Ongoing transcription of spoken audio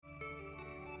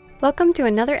Welcome to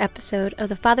another episode of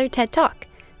the Father Ted Talk,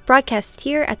 broadcast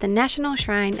here at the National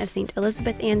Shrine of St.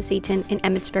 Elizabeth Ann Seton in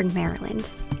Emmitsburg,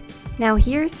 Maryland. Now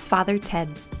here's Father Ted.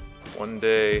 One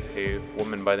day, a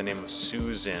woman by the name of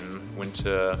Susan went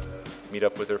to meet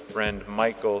up with her friend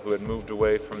Michael, who had moved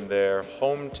away from their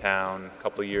hometown a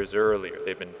couple of years earlier.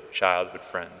 They've been childhood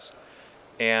friends.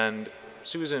 And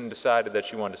Susan decided that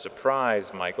she wanted to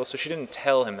surprise Michael, so she didn't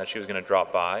tell him that she was going to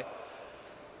drop by.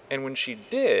 And when she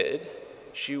did,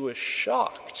 she was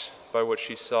shocked by what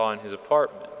she saw in his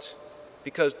apartment,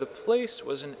 because the place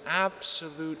was an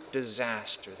absolute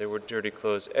disaster. There were dirty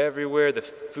clothes everywhere, the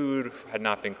food had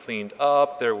not been cleaned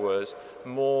up, there was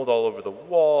mold all over the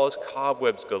walls,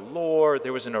 cobwebs galore,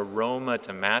 there was an aroma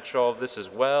to match all of this as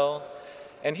well,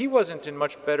 and he wasn't in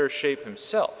much better shape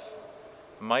himself.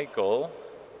 Michael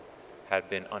had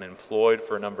been unemployed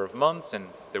for a number of months, and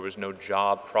there was no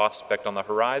job prospect on the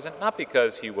horizon, not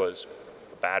because he was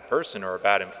bad person or a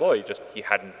bad employee, just he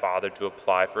hadn't bothered to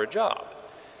apply for a job.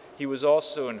 He was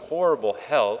also in horrible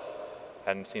health,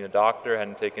 hadn't seen a doctor,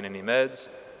 hadn't taken any meds,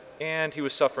 and he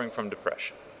was suffering from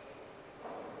depression.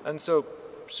 And so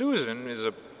Susan is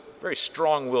a very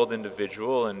strong-willed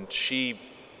individual, and she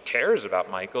cares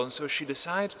about Michael, and so she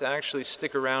decides to actually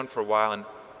stick around for a while and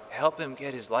help him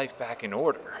get his life back in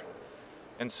order.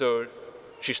 And so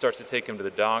she starts to take him to the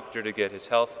doctor to get his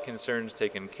health concerns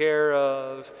taken care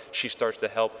of. She starts to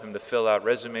help him to fill out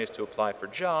resumes to apply for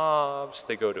jobs.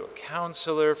 They go to a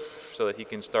counselor so that he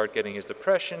can start getting his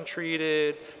depression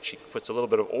treated. She puts a little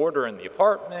bit of order in the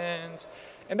apartment.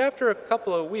 And after a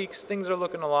couple of weeks, things are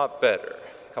looking a lot better.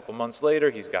 A couple months later,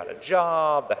 he's got a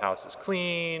job, the house is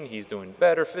clean, he's doing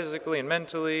better physically and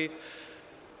mentally.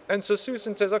 And so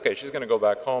Susan says, okay, she's going to go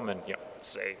back home and,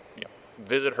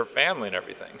 visit her family and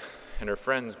everything, and her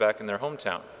friends back in their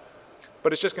hometown.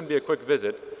 But it's just going to be a quick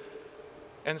visit.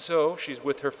 And so she's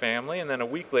with her family, and then a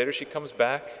week later she comes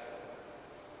back,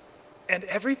 and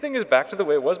everything is back to the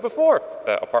way it was before.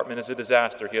 The apartment is a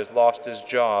disaster. He has lost his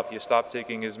job. He has stopped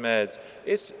taking his meds.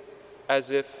 It's as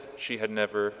if she had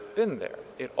never been there.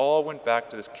 It all went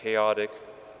back to this chaotic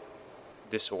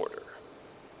disorder.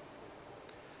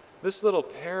 This little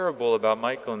parable about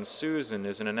Michael and Susan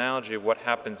is an analogy of what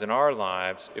happens in our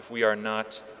lives if we are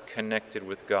not connected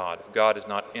with God, if God is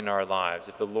not in our lives,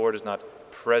 if the Lord is not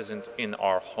present in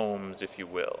our homes, if you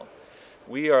will.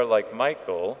 We are like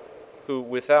Michael, who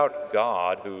without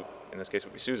God, who in this case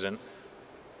would be Susan,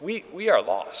 we are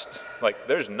lost. Like,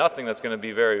 there's nothing that's going to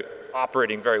be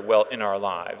operating very well in our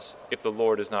lives if the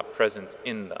Lord is not present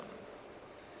in them.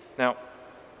 Now,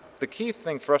 the key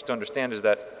thing for us to understand is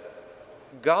that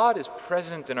God is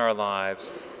present in our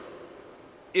lives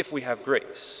if we have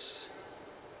grace,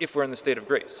 if we're in the state of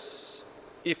grace,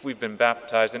 if we've been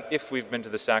baptized, and if we've been to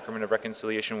the sacrament of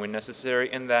reconciliation when necessary,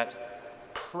 and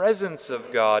that presence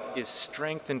of God is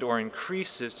strengthened or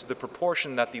increases to the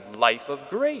proportion that the life of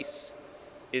grace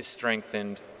is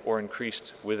strengthened or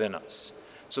increased within us.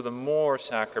 So the more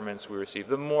sacraments we receive,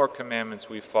 the more commandments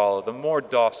we follow, the more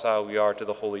docile we are to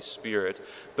the Holy Spirit,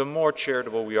 the more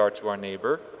charitable we are to our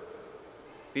neighbor.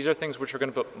 These are things which are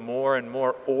going to put more and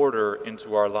more order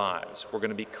into our lives. We're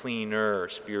going to be cleaner,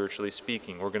 spiritually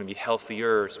speaking. We're going to be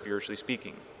healthier, spiritually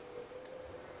speaking.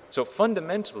 So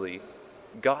fundamentally,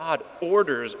 God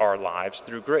orders our lives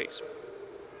through grace.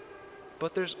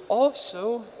 But there's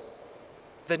also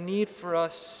the need for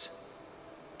us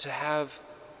to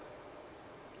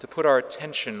put our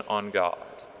attention on God,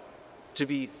 to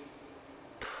be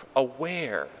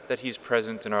aware that He's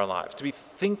present in our lives, to be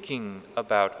thinking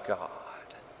about God.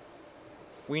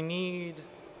 We need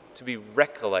to be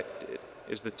recollected,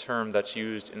 is the term that's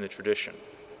used in the tradition.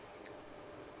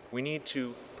 We need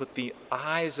to put the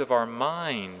eyes of our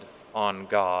mind on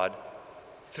God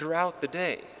throughout the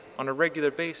day, on a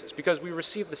regular basis, because we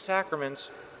receive the sacraments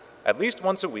at least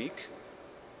once a week,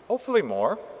 hopefully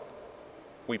more.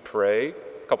 We pray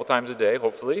a couple times a day,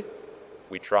 hopefully.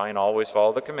 We try and always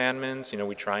follow the commandments.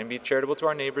 We try and be charitable to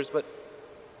our neighbors, but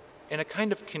in a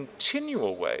kind of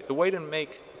continual way. The way to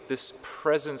make this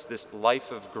presence, this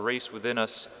life of grace within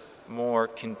us more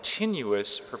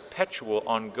continuous, perpetual,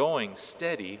 ongoing,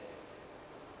 steady,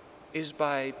 is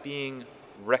by being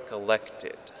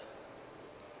recollected,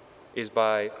 is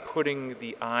by putting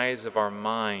the eyes of our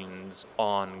minds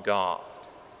on God.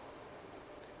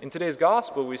 In today's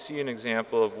gospel, we see an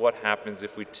example of what happens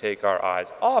if we take our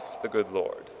eyes off the good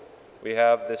Lord. We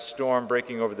have this storm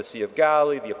breaking over the Sea of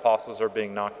Galilee. The apostles are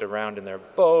being knocked around in their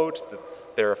boat.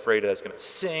 They're afraid that it's going to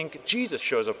sink. Jesus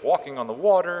shows up walking on the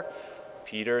water.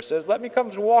 Peter says, "Let me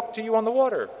come to walk to you on the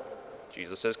water."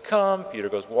 Jesus says, "Come." Peter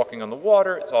goes walking on the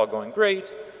water. It's all going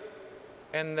great.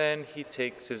 And then he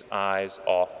takes his eyes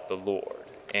off the Lord.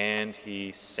 and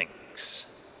he sinks.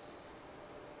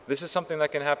 This is something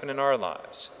that can happen in our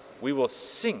lives. We will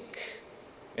sink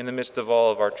in the midst of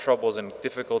all of our troubles and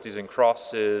difficulties and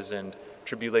crosses and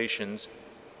tribulations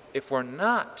if we're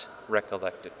not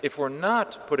recollected, if we're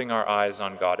not putting our eyes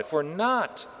on God, if we're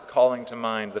not calling to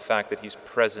mind the fact that he's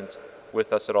present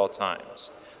with us at all times.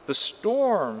 The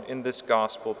storm in this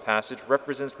gospel passage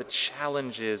represents the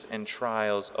challenges and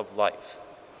trials of life.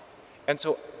 And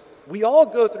so we all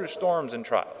go through storms and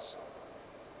trials.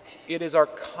 It is our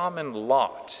common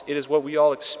lot. It is what we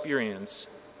all experience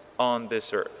on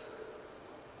this earth.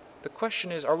 The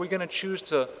question is, are we going to choose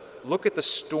to look at the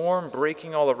storm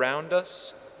breaking all around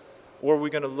us, or are we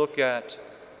going to look at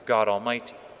God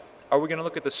Almighty? Are we going to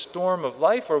look at the storm of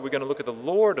life, or are we going to look at the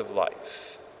Lord of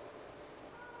life?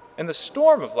 And the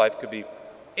storm of life could be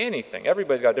anything.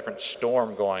 Everybody's got a different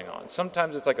storm going on.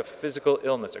 Sometimes it's like a physical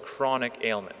illness, a chronic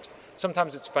ailment.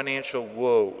 Sometimes it's financial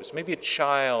woes. Maybe a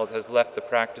child has left the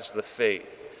practice of the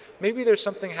faith. Maybe there's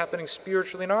something happening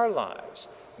spiritually in our lives.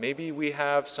 Maybe we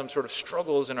have some sort of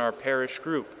struggles in our parish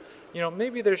group.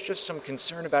 Maybe there's just some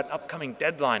concern about an upcoming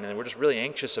deadline and we're just really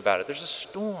anxious about it. There's a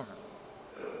storm.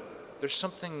 There's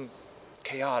something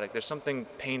chaotic. There's something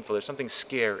painful. There's something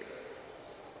scary.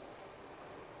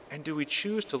 And do we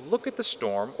choose to look at the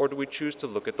storm, or do we choose to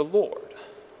look at the Lord?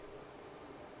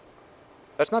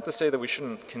 That's not to say that we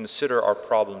shouldn't consider our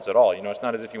problems at all. It's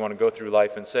not as if you want to go through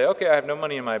life and say, okay, I have no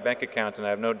money in my bank account and I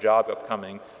have no job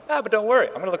upcoming. But don't worry,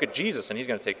 I'm going to look at Jesus and he's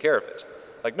going to take care of it.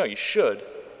 No, you should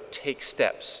take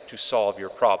steps to solve your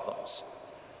problems.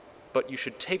 But you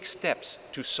should take steps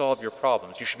to solve your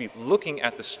problems. You should be looking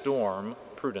at the storm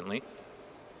prudently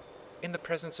in the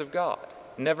presence of God,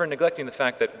 never neglecting the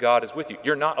fact that God is with you.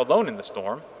 You're not alone in the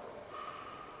storm,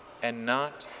 and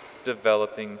not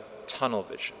developing tunnel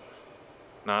vision,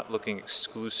 not looking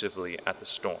exclusively at the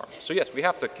storm. So yes, we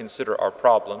have to consider our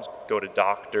problems, go to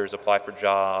doctors, apply for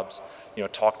jobs,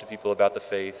 talk to people about the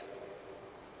faith.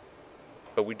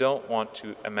 But we don't want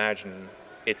to imagine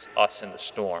it's us in the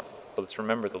storm. But let's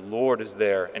remember the Lord is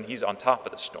there and he's on top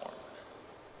of the storm.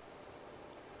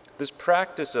 This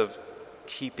practice of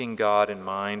keeping God in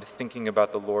mind, thinking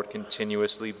about the Lord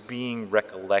continuously, being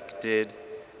recollected,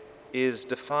 is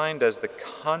defined as the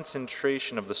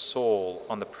concentration of the soul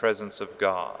on the presence of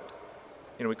God.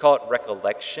 We call it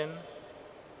recollection.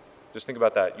 Just think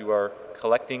about that. You are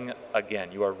collecting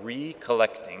again. You are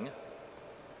recollecting.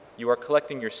 You are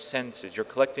collecting your senses. You're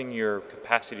collecting your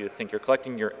capacity to think. You're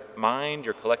collecting your mind.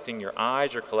 You're collecting your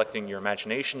eyes. You're collecting your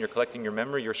imagination. You're collecting your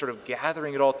memory. You're sort of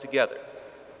gathering it all together.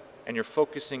 And you're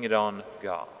focusing it on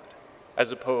God,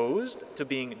 as opposed to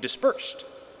being dispersed,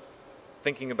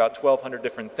 thinking about 1,200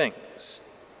 different things.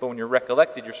 But when you're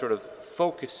recollected, you're sort of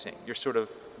focusing. You're sort of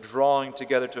drawing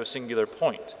together to a singular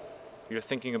point. You're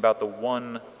thinking about the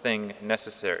one thing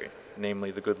necessary, namely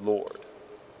the good Lord.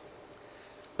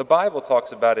 The Bible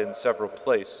talks about it in several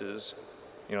places.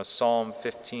 Psalm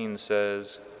 15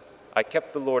 says, I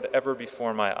kept the Lord ever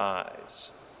before my eyes.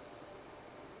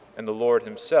 And the Lord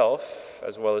himself,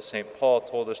 as well as St. Paul,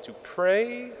 told us to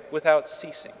pray without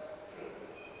ceasing.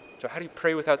 So how do you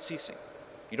pray without ceasing?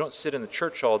 You don't sit in the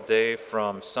church all day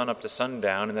from sun up to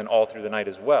sundown and then all through the night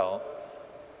as well.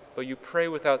 But you pray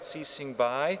without ceasing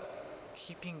by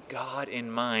keeping God in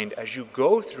mind as you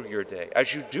go through your day,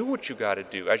 as you do what you got to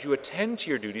do, as you attend to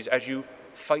your duties, as you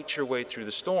fight your way through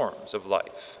the storms of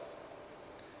life.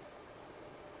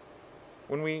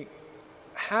 When we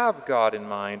have God in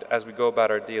mind as we go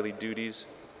about our daily duties,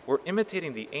 we're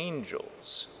imitating the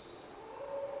angels.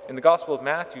 In the Gospel of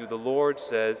Matthew, the Lord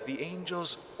says, the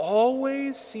angels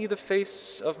always see the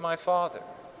face of my Father.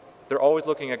 They're always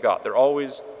looking at God. They're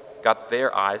always got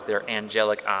their eyes, their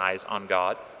angelic eyes on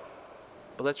God.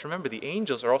 But let's remember, the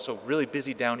angels are also really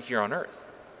busy down here on earth.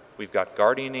 We've got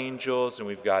guardian angels and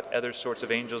we've got other sorts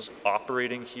of angels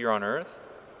operating here on earth,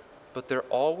 but they're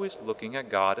always looking at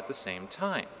God at the same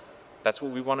time. That's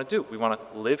what we want to do. We want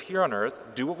to live here on earth,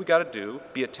 do what we got to do,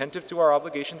 be attentive to our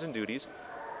obligations and duties,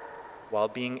 while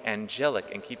being angelic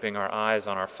and keeping our eyes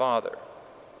on our Father.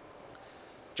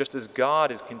 Just as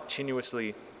God is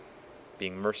continuously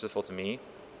being merciful to me,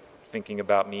 thinking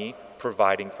about me,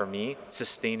 providing for me,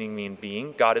 sustaining me in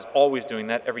being, God is always doing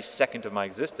that every second of my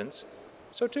existence.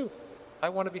 So too, I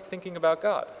want to be thinking about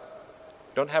God.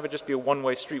 Don't have it just be a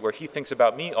one-way street where he thinks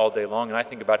about me all day long and I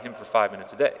think about him for 5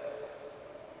 minutes a day.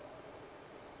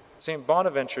 St.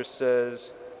 Bonaventure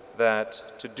says that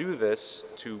to do this,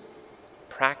 to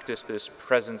practice this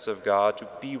presence of God, to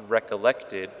be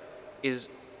recollected, is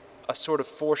a sort of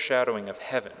foreshadowing of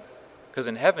heaven. Because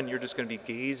in heaven, you're just going to be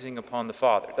gazing upon the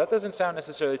Father. That doesn't sound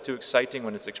necessarily too exciting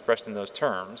when it's expressed in those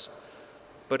terms,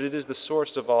 but it is the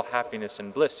source of all happiness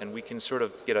and bliss, and we can sort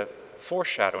of get a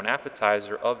foreshadow, an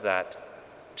appetizer of that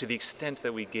to the extent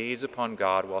that we gaze upon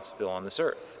God while still on this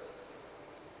earth.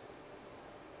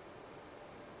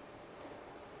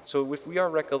 So if we are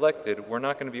recollected, we're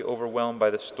not going to be overwhelmed by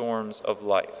the storms of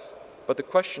life. But the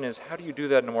question is, how do you do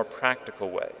that in a more practical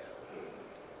way?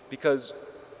 Because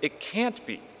it can't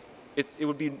be. It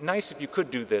would be nice if you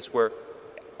could do this, where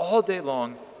all day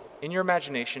long, in your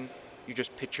imagination, you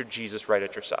just picture Jesus right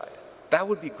at your side. That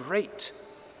would be great.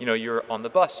 You know, you're on the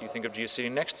bus, you think of Jesus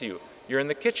sitting next to you. You're in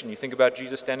the kitchen, you think about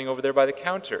Jesus standing over there by the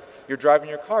counter. You're driving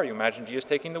your car, you imagine Jesus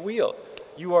taking the wheel.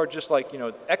 You are just like,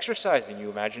 exercising, you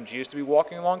imagine Jesus to be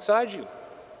walking alongside you.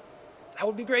 That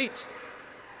would be great.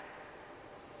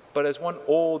 But as one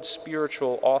old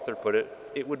spiritual author put it,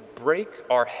 it would break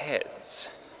our heads.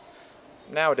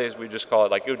 Nowadays, we just call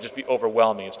it it would just be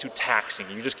overwhelming. It's too taxing.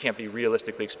 You just can't be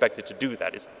realistically expected to do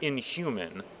that. It's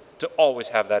inhuman to always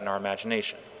have that in our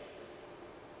imagination.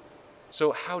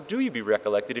 So how do you be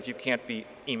recollected if you can't be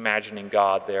imagining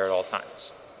God there at all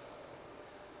times?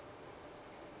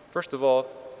 First of all,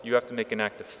 you have to make an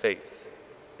act of faith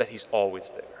that he's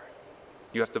always there.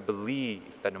 You have to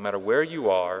believe that no matter where you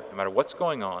are, no matter what's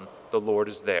going on, the Lord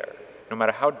is there. No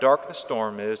matter how dark the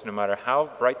storm is, no matter how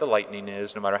bright the lightning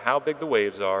is, no matter how big the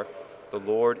waves are, the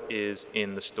Lord is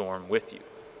in the storm with you.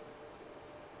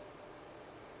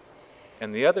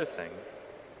 And the other thing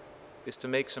is to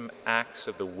make some acts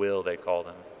of the will, they call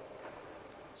them.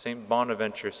 St.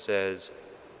 Bonaventure says,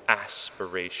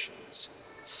 aspirations,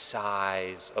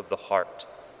 sighs of the heart,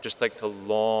 just like to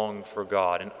long for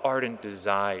God, an ardent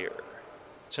desire.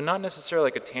 So not necessarily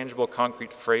like a tangible,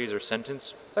 concrete phrase or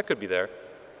sentence, that could be there,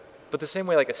 but the same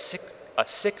way like a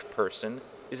sick person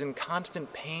is in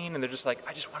constant pain and they're just like,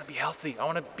 I just want to be healthy, I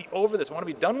want to be over this, I want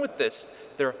to be done with this.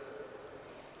 They're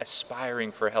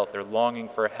aspiring for health, they're longing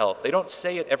for health. They don't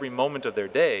say it every moment of their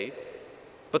day,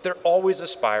 but they're always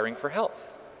aspiring for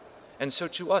health. And so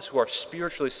to us who are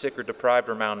spiritually sick or deprived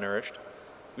or malnourished,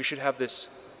 we should have this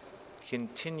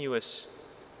continuous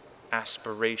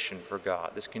aspiration for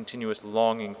God, this continuous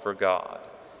longing for God,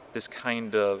 this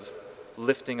kind of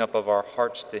lifting up of our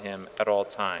hearts to him at all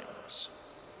times.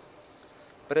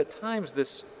 But at times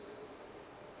this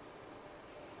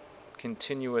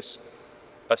continuous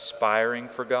aspiring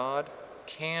for God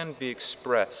can be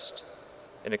expressed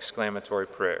in exclamatory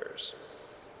prayers.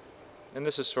 And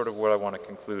this is sort of what I want to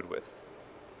conclude with.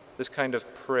 This kind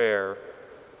of prayer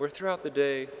where throughout the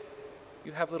day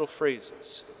you have little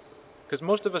phrases. Because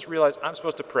most of us realize I'm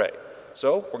supposed to pray.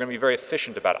 So we're going to be very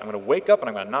efficient about it. I'm going to wake up and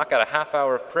I'm going to knock out a half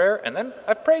hour of prayer and then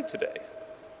I've prayed today.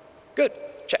 Good,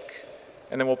 check.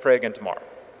 And then we'll pray again tomorrow.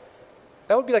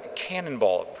 That would be like a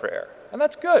cannonball of prayer. And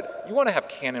that's good. You want to have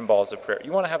cannonballs of prayer.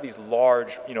 You want to have these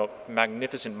large,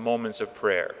 magnificent moments of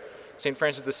prayer. St.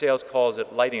 Francis de Sales calls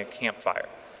it lighting a campfire.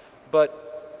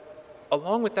 But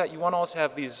along with that, you want to also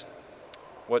have these,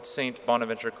 what St.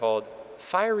 Bonaventure called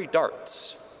fiery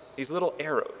darts, these little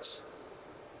arrows.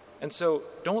 And so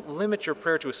don't limit your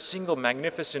prayer to a single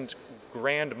magnificent,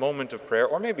 grand moment of prayer,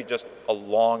 or maybe just a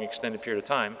long, extended period of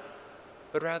time,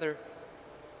 but rather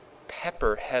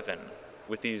pepper heaven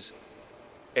with these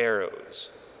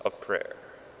arrows of prayer.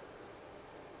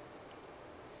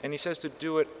 And he says to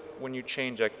do it when you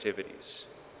change activities.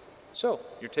 So,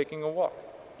 you're taking a walk,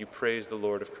 you praise the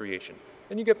Lord of creation.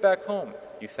 Then you get back home,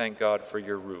 you thank God for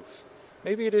your roof.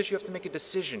 Maybe it is you have to make a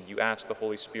decision, you ask the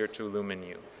Holy Spirit to illumine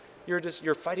you.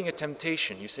 You're fighting a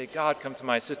temptation, you say, God, come to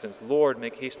my assistance, Lord,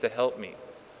 make haste to help me.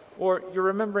 Or you're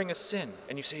remembering a sin,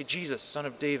 and you say, Jesus, Son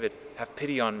of David, have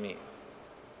pity on me.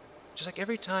 Just like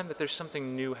every time that there's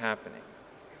something new happening,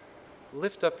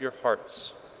 lift up your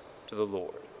hearts to the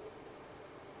Lord.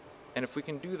 And if we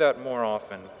can do that more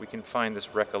often, we can find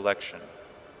this recollection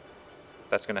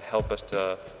that's going to help us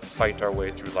to fight our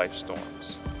way through life's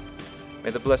storms.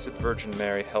 May the Blessed Virgin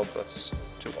Mary help us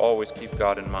to always keep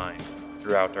God in mind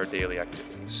throughout our daily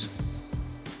activities.